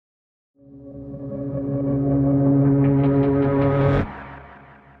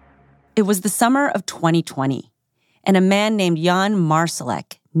It was the summer of 2020, and a man named Jan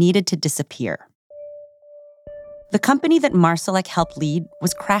Marsalek needed to disappear. The company that Marsalek helped lead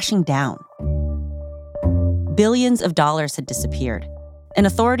was crashing down. Billions of dollars had disappeared, and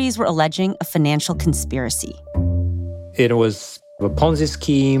authorities were alleging a financial conspiracy. It was a Ponzi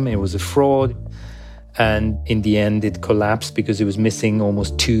scheme, it was a fraud, and in the end it collapsed because it was missing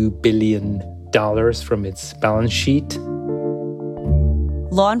almost $2 billion from its balance sheet.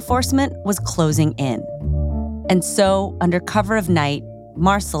 Law enforcement was closing in. And so, under cover of night,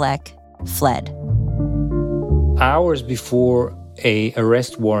 Marsalek fled. Hours before an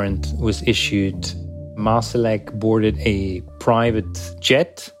arrest warrant was issued, Marsalek boarded a private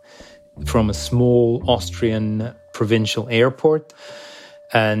jet from a small Austrian provincial airport.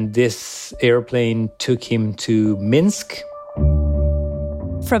 And this airplane took him to Minsk.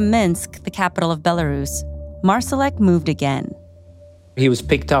 From Minsk, the capital of Belarus, Marsalek moved again. He was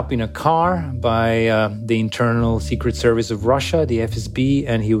picked up in a car by the Internal Secret Service of Russia, the FSB,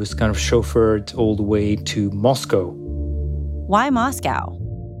 and he was kind of chauffeured all the way to Moscow. Why Moscow?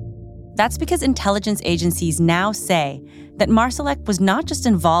 That's because intelligence agencies now say that Marsalek was not just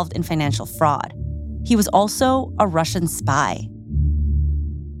involved in financial fraud. He was also a Russian spy.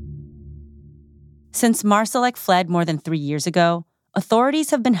 Since Marsalek fled more than 3 years ago,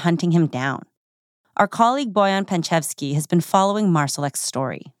 authorities have been hunting him down. Our colleague Boyan Penchevsky has been following Marsalek's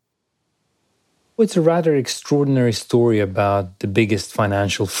story. It's a rather extraordinary story about the biggest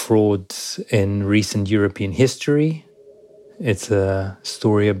financial fraud in recent European history. It's a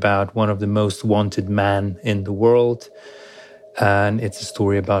story about one of the most wanted men in the world. And it's a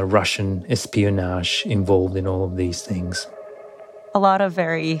story about Russian espionage involved in all of these things. A lot of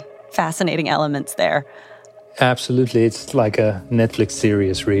very fascinating elements there. Absolutely. It's like a Netflix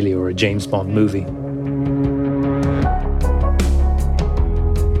series, really, or a James Bond movie.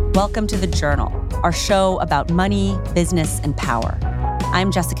 Welcome to The Journal, our show about money, business, and power.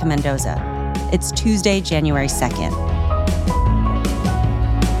 I'm Jessica Mendoza. It's Tuesday, January 2nd.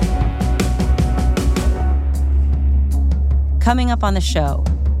 Coming up on the show,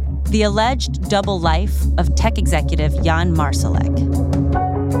 the alleged double life of tech executive Jan Marsalek.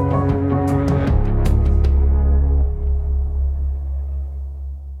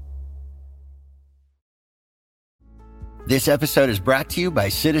 This episode is brought to you by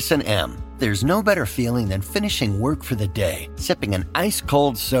Citizen M. There's no better feeling than finishing work for the day, sipping an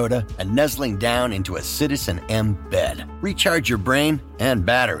ice-cold soda, and nuzzling down into a Citizen M bed. Recharge your brain and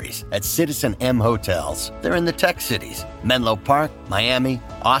batteries at Citizen M hotels. They're in the tech cities, Menlo Park, Miami,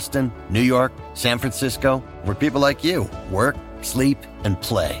 Austin, New York, San Francisco, where people like you work, sleep, and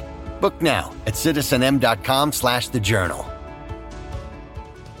play. Book now at citizenm.com/thejournal.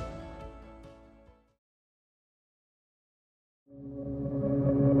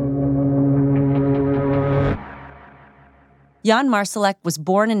 Jan Marsalek was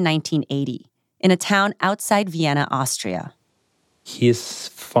born in 1980 in a town outside Vienna, Austria. His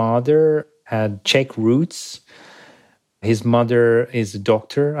father had Czech roots. His mother is a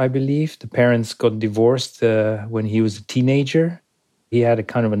doctor, I believe. The parents got divorced when he was a teenager. He had a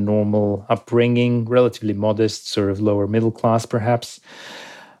kind of a normal upbringing, relatively modest, sort of lower middle class perhaps.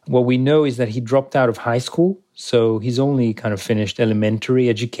 What we know is that he dropped out of high school, so he's only kind of finished elementary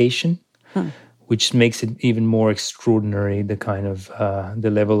education. Which makes it even more extraordinary, the kind of the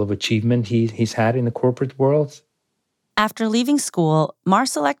level of achievement he's had in the corporate world. After leaving school,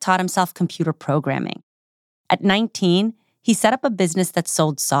 Marsalek taught himself computer programming. At 19, he set up a business that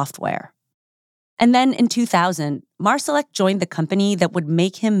sold software. And then in 2000, Marsalek joined the company that would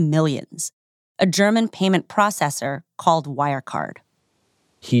make him millions, a German payment processor called Wirecard.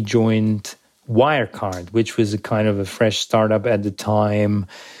 He joined Wirecard, which was a kind of a fresh startup at the time,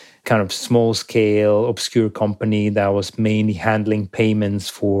 kind of small-scale, obscure company that was mainly handling payments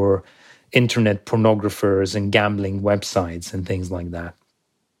for internet pornographers and gambling websites and things like that.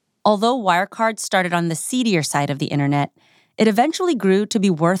 Although Wirecard started on the seedier side of the internet, it eventually grew to be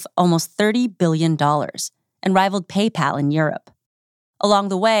worth almost $30 billion and rivaled PayPal in Europe. Along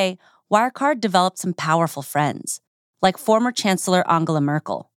the way, Wirecard developed some powerful friends, like former Chancellor Angela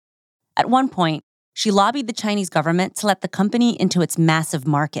Merkel. At one point, she lobbied the Chinese government to let the company into its massive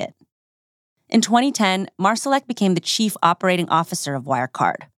market. In 2010, Marsalek became the chief operating officer of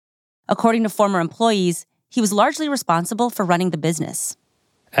Wirecard. According to former employees, he was largely responsible for running the business.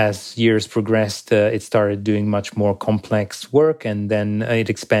 As years progressed, it started doing much more complex work, and then it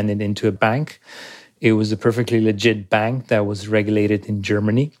expanded into a bank. It was a perfectly legit bank that was regulated in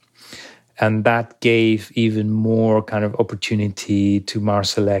Germany. And that gave even more kind of opportunity to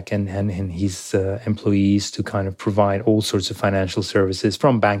Marsalek and his employees to kind of provide all sorts of financial services,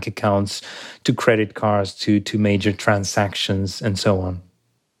 from bank accounts to credit cards to major transactions and so on.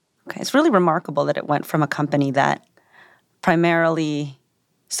 Okay, it's really remarkable that it went from a company that primarily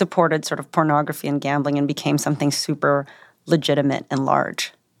supported sort of pornography and gambling and became something super legitimate and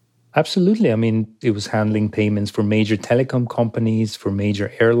large. Absolutely. I mean, it was handling payments for major telecom companies, for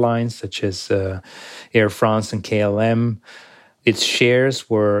major airlines such as Air France and KLM. Its shares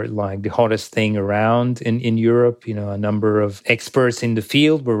were like the hottest thing around in Europe. You know, a number of experts in the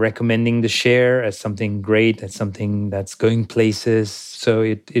field were recommending the share as something great, as something that's going places. So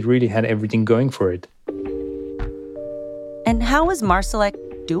it really had everything going for it. And how was Marsalek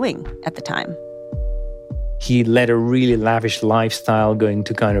doing at the time? He led a really lavish lifestyle, going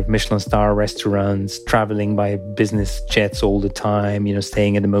to kind of Michelin star restaurants, traveling by business jets all the time, you know,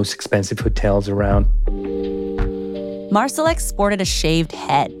 staying at the most expensive hotels around. Marsalek sported a shaved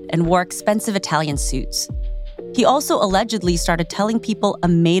head and wore expensive Italian suits. He also allegedly started telling people a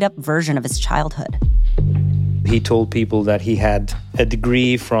made-up version of his childhood. He told people that he had a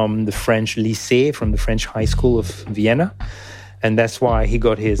degree from the French lycée, from the French high school of Vienna. And that's why he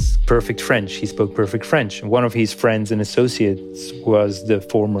got his perfect French. He spoke perfect French. One of his friends and associates was the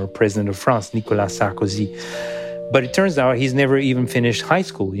former president of France, Nicolas Sarkozy. But it turns out he's never even finished high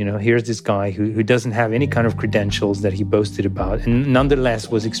school. You know, here's this guy who doesn't have any kind of credentials that he boasted about, and nonetheless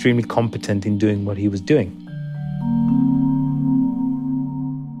was extremely competent in doing what he was doing.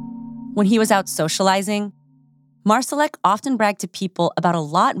 When he was out socializing, Marsalek often bragged to people about a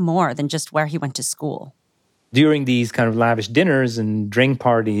lot more than just where he went to school. During these kind of lavish dinners and drink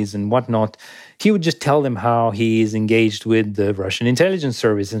parties and whatnot, he would just tell them how he is engaged with the Russian intelligence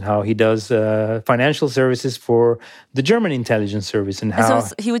service and how he does financial services for the German intelligence service. And how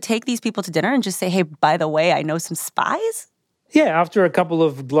so he would take these people to dinner and just say, hey, by the way, I know some spies? Yeah, after a couple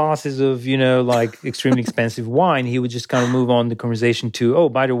of glasses of, you know, like extremely expensive wine, he would just kind of move on the conversation to, oh,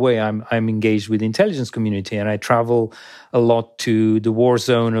 by the way, I'm engaged with the intelligence community and I travel a lot to the war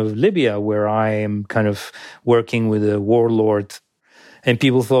zone of Libya where I am kind of working with a warlord. And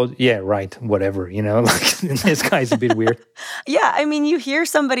people thought, yeah, right, whatever, you know, like this guy's a bit weird. Yeah, I mean, you hear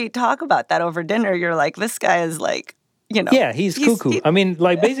somebody talk about that over dinner, you're like, this guy is like, you know. Yeah, he's cuckoo. I mean,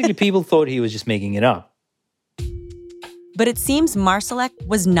 like basically people thought he was just making it up. But it seems Marsalek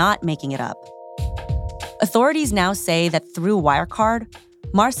was not making it up. Authorities now say that through Wirecard,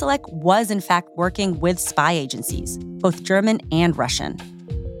 Marsalek was in fact working with spy agencies, both German and Russian.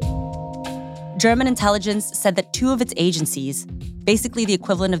 German intelligence said that two of its agencies, basically the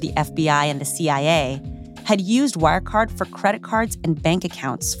equivalent of the FBI and the CIA, had used Wirecard for credit cards and bank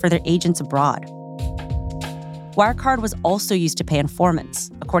accounts for their agents abroad. Wirecard was also used to pay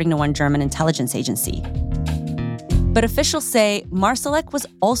informants, according to one German intelligence agency. But officials say Marsalek was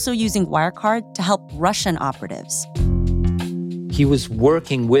also using Wirecard to help Russian operatives. He was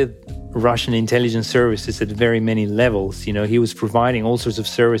working with Russian intelligence services at very many levels. You know, he was providing all sorts of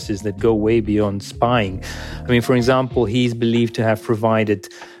services that go way beyond spying. I mean, for example, he's believed to have provided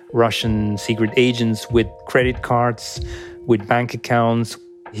Russian secret agents with credit cards, with bank accounts.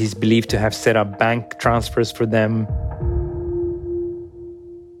 He's believed to have set up bank transfers for them.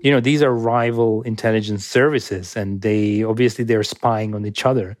 You know, these are rival intelligence services, and they're spying on each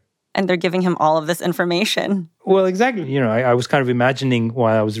other. And they're giving him all of this information. Well, exactly. You know, I was kind of imagining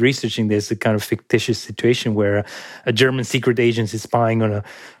while I was researching this, a kind of fictitious situation where a German secret agent is spying on a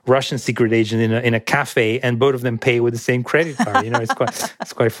Russian secret agent in a cafe, and both of them pay with the same credit card. You know,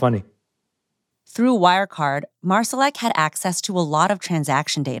 it's quite funny. Through Wirecard, Marsalek had access to a lot of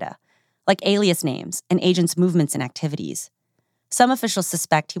transaction data, like alias names and agents' movements and activities. Some officials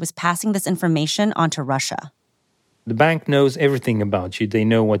suspect he was passing this information on to Russia. The bank knows everything about you. They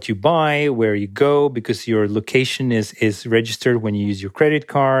know what you buy, where you go, because your location is registered when you use your credit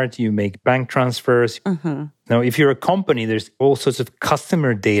card, you make bank transfers. Mm-hmm. Now, if you're a company, there's all sorts of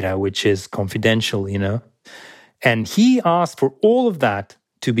customer data, which is confidential, you know. And he asked for all of that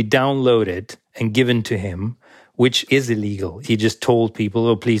to be downloaded and given to him, which is illegal. He just told people,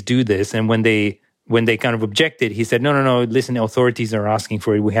 oh, please do this. And when they kind of objected, he said, no, listen, authorities are asking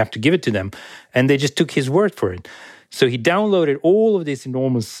for it. We have to give it to them. And they just took his word for it. So he downloaded all of this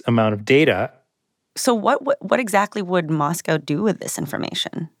enormous amount of data. So what exactly would Moscow do with this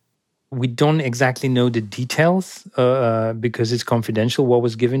information? We don't exactly know the details because it's confidential what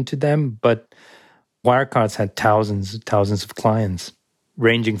was given to them. But Wirecard's had thousands of clients,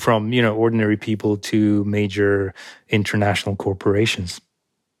 ranging from, you know, ordinary people to major international corporations.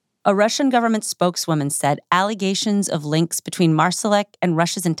 A Russian government spokeswoman said allegations of links between Marsalek and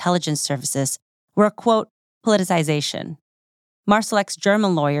Russia's intelligence services were a, quote, politicization. Marsalek's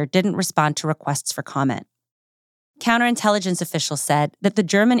German lawyer didn't respond to requests for comment. Counterintelligence officials said that the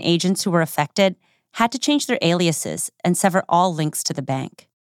German agents who were affected had to change their aliases and sever all links to the bank.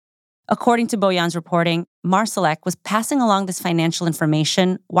 According to Boyan's reporting, Marsalek was passing along this financial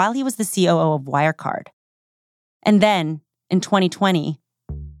information while he was the COO of Wirecard. And then, in 2020,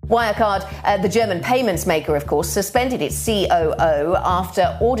 Wirecard, the German payments maker, of course, suspended its COO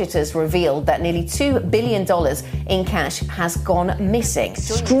after auditors revealed that nearly $2 billion in cash has gone missing.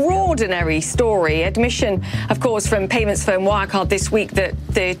 Extraordinary story. Admission, of course, from payments firm Wirecard this week that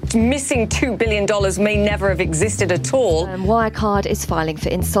the missing $2 billion may never have existed at all. Wirecard is filing for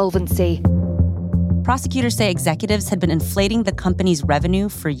insolvency. Prosecutors say executives had been inflating the company's revenue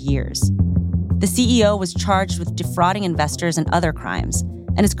for years. The CEO was charged with defrauding investors and other crimes,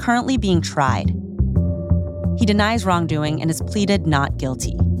 and is currently being tried. He denies wrongdoing and has pleaded not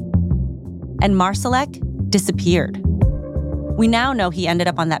guilty. And Marsalek disappeared. We now know he ended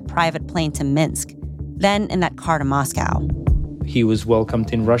up on that private plane to Minsk, then in that car to Moscow. He was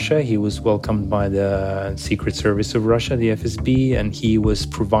welcomed in Russia. He was welcomed by the Secret Service of Russia, the FSB, and he was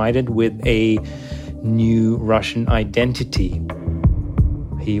provided with a new Russian identity.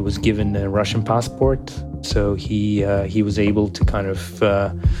 He was given a Russian passport. So he was able to kind of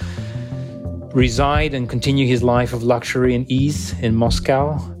reside and continue his life of luxury and ease in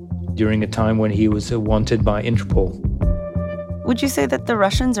Moscow during a time when he was wanted by Interpol. Would you say that the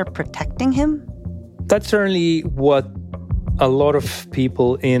Russians are protecting him? That's certainly what a lot of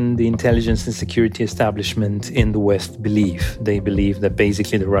people in the intelligence and security establishment in the West believe. They believe that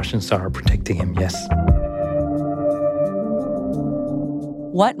basically the Russians are protecting him, yes.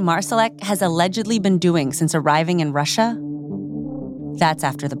 What Marsalek has allegedly been doing since arriving in Russia? That's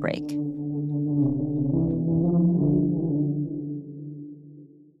after the break.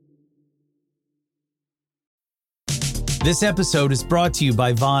 This episode is brought to you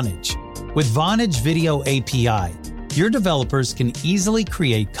by Vonage. With Vonage Video API, your developers can easily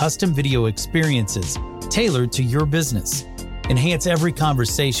create custom video experiences tailored to your business. Enhance every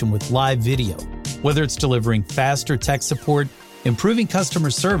conversation with live video, whether it's delivering faster tech support, improving customer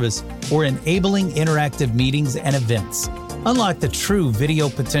service, or enabling interactive meetings and events. Unlock the true video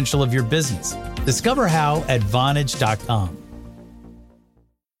potential of your business. Discover how at Vonage.com.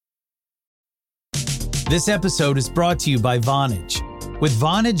 This episode is brought to you by Vonage. With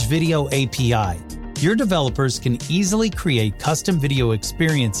Vonage Video API, your developers can easily create custom video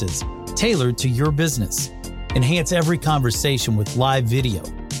experiences tailored to your business. Enhance every conversation with live video,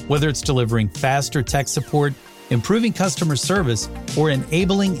 whether it's delivering faster tech support, improving customer service, or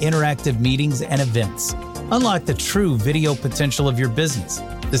enabling interactive meetings and events. Unlock the true video potential of your business.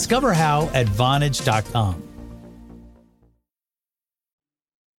 Discover how at Vonage.com.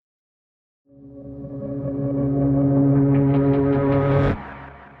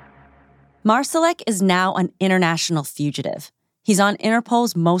 Marsalek is now an international fugitive. He's on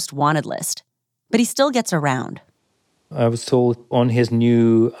Interpol's most wanted list, but he still gets around. I was told on his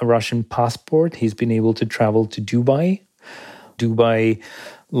new Russian passport, he's been able to travel to Dubai. Dubai,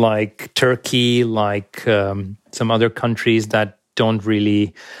 like Turkey, like some other countries that don't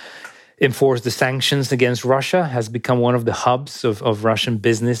really enforce the sanctions against Russia, has become one of the hubs of Russian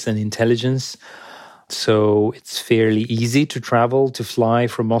business and intelligence. So it's fairly easy to travel, to fly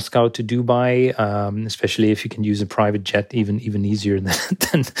from Moscow to Dubai, especially if you can use a private jet, even easier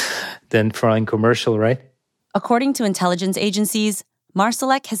than flying commercial, right? According to intelligence agencies,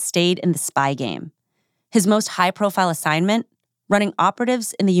 Marsalek has stayed in the spy game. His most high-profile assignment, running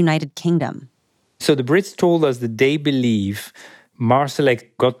operatives in the United Kingdom. So the Brits told us that they believe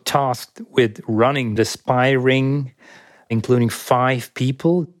Marsalek got tasked with running the spy ring, including 5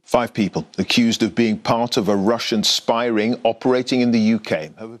 people. 5 people accused of being part of a Russian spy ring operating in the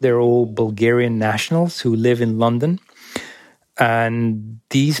UK. They're all Bulgarian nationals who live in London. And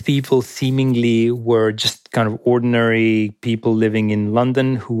these people seemingly were just kind of ordinary people living in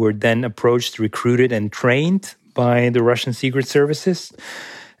London who were then approached, recruited, and trained by the Russian secret services.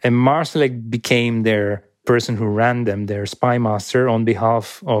 And Marsalek became their person who ran them, their spy master, on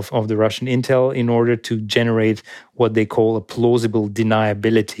behalf of the Russian intel in order to generate what they call a plausible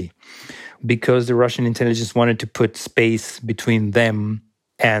deniability. Because the Russian intelligence wanted to put space between them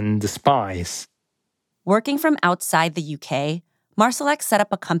and the spies. Working from outside the UK, Marsalek set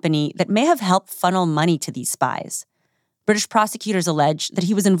up a company that may have helped funnel money to these spies. British prosecutors allege that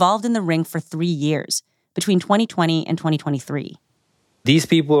he was involved in the ring for 3 years, between 2020 and 2023. These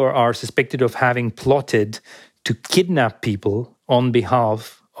people are suspected of having plotted to kidnap people on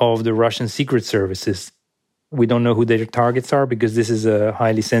behalf of the Russian secret services. We don't know who their targets are because this is a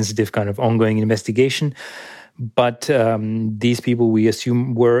highly sensitive kind of ongoing investigation. But these people, we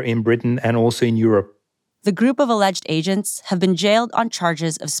assume, were in Britain and also in Europe. The group of alleged agents have been jailed on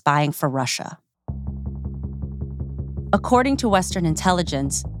charges of spying for Russia. According to Western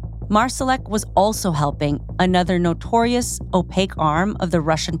intelligence, Marsalek was also helping another notorious, opaque arm of the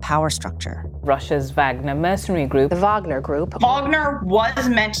Russian power structure. Russia's Wagner mercenary group. The Wagner Group. Wagner was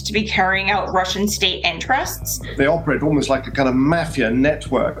meant to be carrying out Russian state interests. They operate almost like a kind of mafia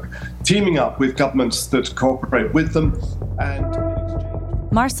network, teaming up with governments that cooperate with them. And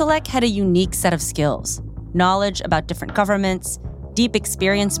Marsalek had a unique set of skills, knowledge about different governments, deep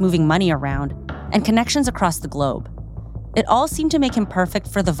experience moving money around, and connections across the globe. It all seemed to make him perfect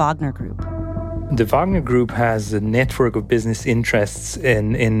for the Wagner Group. The Wagner Group has a network of business interests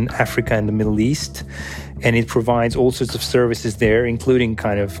in Africa and the Middle East, and it provides all sorts of services there, including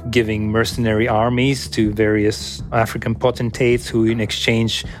kind of giving mercenary armies to various African potentates who in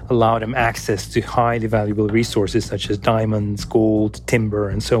exchange allow them access to highly valuable resources such as diamonds, gold, timber,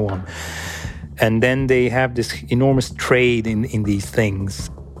 and so on. And then they have this enormous trade in these things.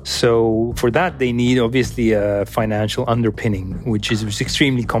 So for that, they need obviously a financial underpinning, which is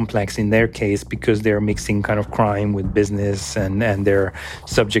extremely complex in their case because they're mixing kind of crime with business and they're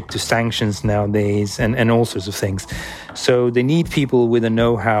subject to sanctions nowadays and all sorts of things. So they need people with a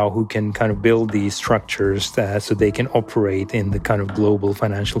know-how who can kind of build these structures so they can operate in the kind of global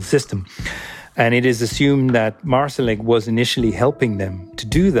financial system. And it is assumed that Marsalek was initially helping them to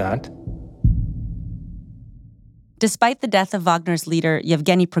do that. Despite the death of Wagner's leader,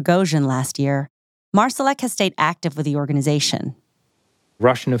 Yevgeny Prigozhin, last year, Marsalek has stayed active with the organization.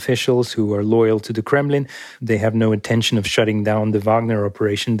 Russian officials who are loyal to the Kremlin, they have no intention of shutting down the Wagner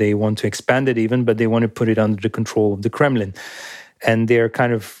operation. They want to expand it even, but they want to put it under the control of the Kremlin. And they're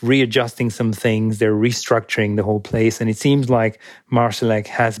kind of readjusting some things. They're restructuring the whole place. And it seems like Marsalek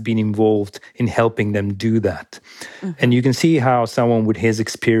has been involved in helping them do that. Mm-hmm. And you can see how someone with his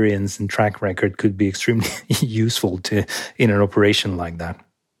experience and track record could be extremely useful in an operation like that.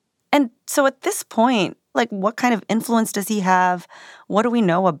 And so at this point, like, what kind of influence does he have? What do we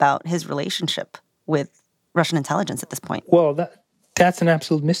know about his relationship with Russian intelligence at this point? Well, that's an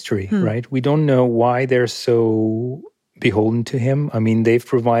absolute mystery, right? We don't know why they're so beholden to him. I mean, they've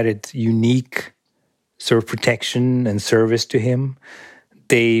provided unique sort of protection and service to him.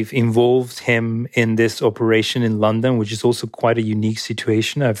 They've involved him in this operation in London, which is also quite a unique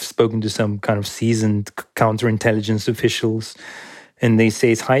situation. I've spoken to some kind of seasoned counterintelligence officials, and they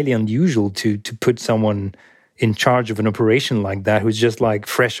say it's highly unusual to put someone in charge of an operation like that who's just like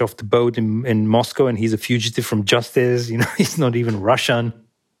fresh off the boat in Moscow, and he's a fugitive from justice. You know, he's not even Russian.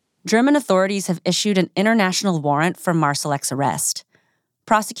 German authorities have issued an international warrant for Marsalek's arrest.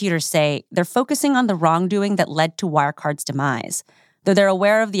 Prosecutors say they're focusing on the wrongdoing that led to Wirecard's demise, though they're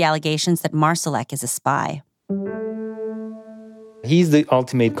aware of the allegations that Marsalek is a spy. He's the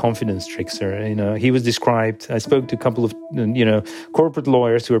ultimate confidence trickster. You know, he was described, I spoke to a couple of, corporate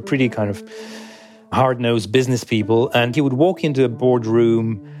lawyers who are pretty kind of hard-nosed business people, and he would walk into a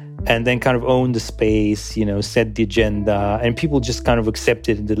boardroom and then kind of own the space, set the agenda, and people just kind of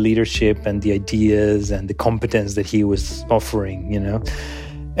accepted the leadership and the ideas and the competence that he was offering,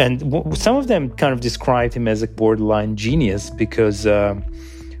 And some of them kind of described him as a borderline genius because on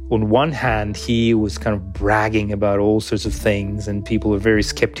one hand, he was kind of bragging about all sorts of things and people were very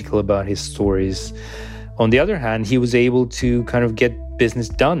skeptical about his stories. On the other hand, he was able to kind of get business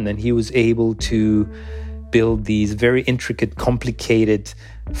done, and he was able to build these very intricate, complicated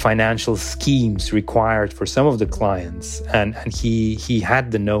financial schemes required for some of the clients. And he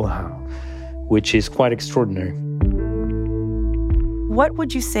had the know-how, which is quite extraordinary. What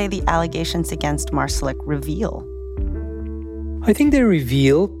would you say the allegations against Marsalek reveal? I think they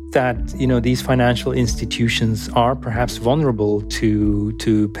reveal that, these financial institutions are perhaps vulnerable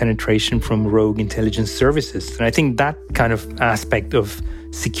to penetration from rogue intelligence services. And I think that kind of aspect of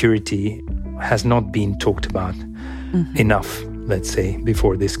security has not been talked about enough, let's say,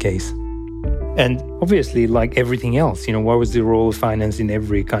 before this case. And obviously, like everything else, what was the role of finance in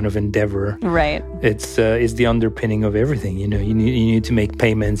every kind of endeavor? Right. It's the underpinning of everything. You need to make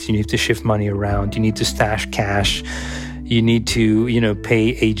payments, you need to shift money around, you need to stash cash, you need to, pay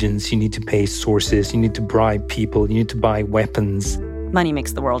agents, you need to pay sources, you need to bribe people, you need to buy weapons. Money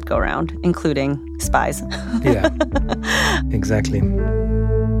makes the world go round, including spies. Yeah, exactly.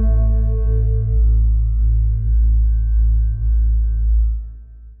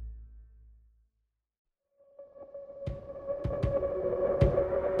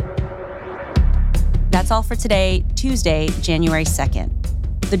 That's all for today, Tuesday, January 2nd.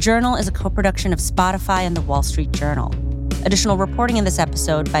 The Journal is a co-production of Spotify and The Wall Street Journal. Additional reporting in this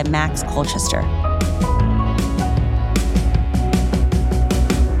episode by Max Colchester.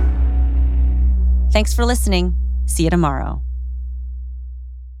 Thanks for listening. See you tomorrow.